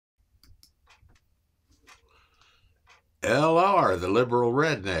LR, the liberal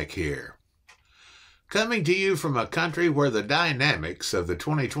redneck here. Coming to you from a country where the dynamics of the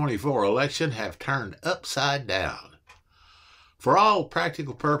 2024 election have turned upside down. For all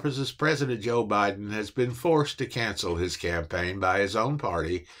practical purposes, President Joe Biden has been forced to cancel his campaign by his own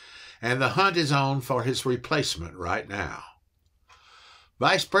party, and the hunt is on for his replacement right now.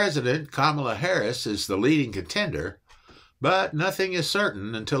 Vice President Kamala Harris is the leading contender, but nothing is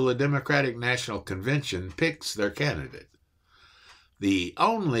certain until the Democratic National Convention picks their candidate. The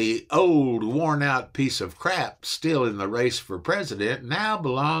only old, worn-out piece of crap still in the race for president now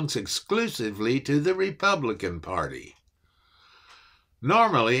belongs exclusively to the Republican Party.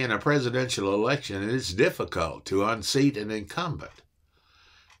 Normally, in a presidential election, it is difficult to unseat an incumbent.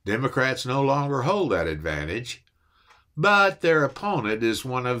 Democrats no longer hold that advantage, but their opponent is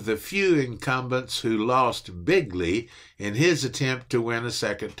one of the few incumbents who lost bigly in his attempt to win a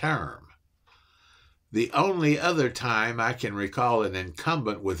second term. The only other time I can recall an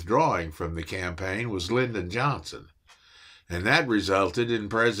incumbent withdrawing from the campaign was Lyndon Johnson, and that resulted in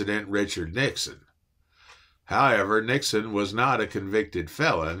President Richard Nixon. However, Nixon was not a convicted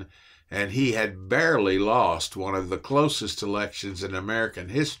felon, and he had barely lost one of the closest elections in American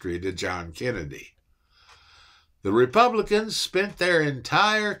history to John Kennedy. The Republicans spent their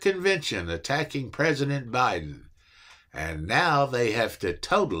entire convention attacking President Biden, and now they have to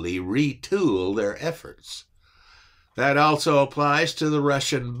totally retool their efforts. That also applies to the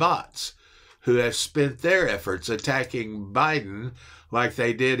Russian bots, who have spent their efforts attacking Biden like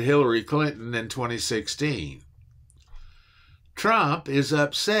they did Hillary Clinton in 2016. Trump is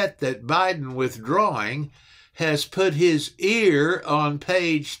upset that Biden withdrawing has put his ear on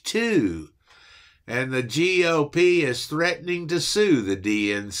page 2, and the GOP is threatening to sue the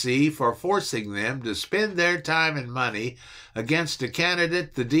DNC for forcing them to spend their time and money against a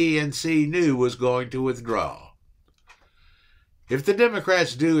candidate the DNC knew was going to withdraw. If the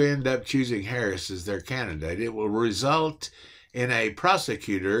Democrats do end up choosing Harris as their candidate, it will result in a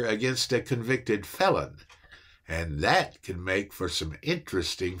prosecutor against a convicted felon, and that can make for some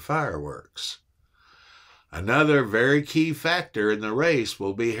interesting fireworks. Another very key factor in the race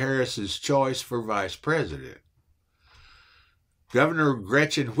will be Harris's choice for vice president. Governor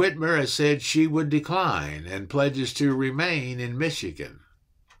Gretchen Whitmer has said she would decline and pledges to remain in Michigan.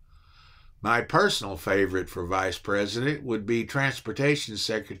 My personal favorite for vice president would be Transportation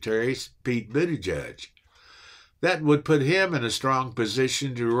Secretary Pete Buttigieg. That would put him in a strong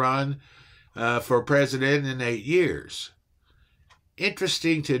position to run for president in 8 years.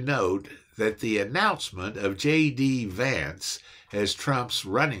 Interesting to note that the announcement of J.D. Vance as Trump's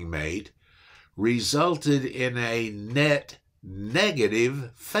running mate resulted in a net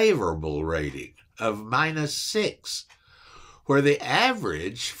negative favorable rating of -6, where the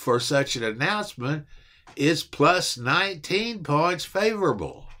average for such an announcement is plus 19 points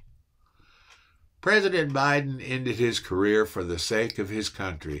favorable. President Biden ended his career for the sake of his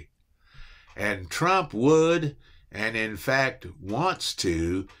country, and Trump would, and in fact wants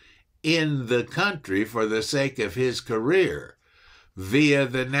to, end the country for the sake of his career via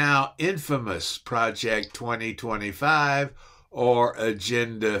the now infamous Project 2025 or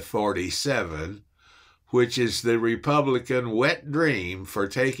Agenda 47, which is the Republican wet dream for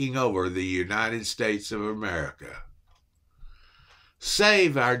taking over the United States of America.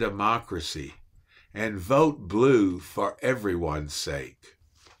 Save our democracy and vote blue for everyone's sake.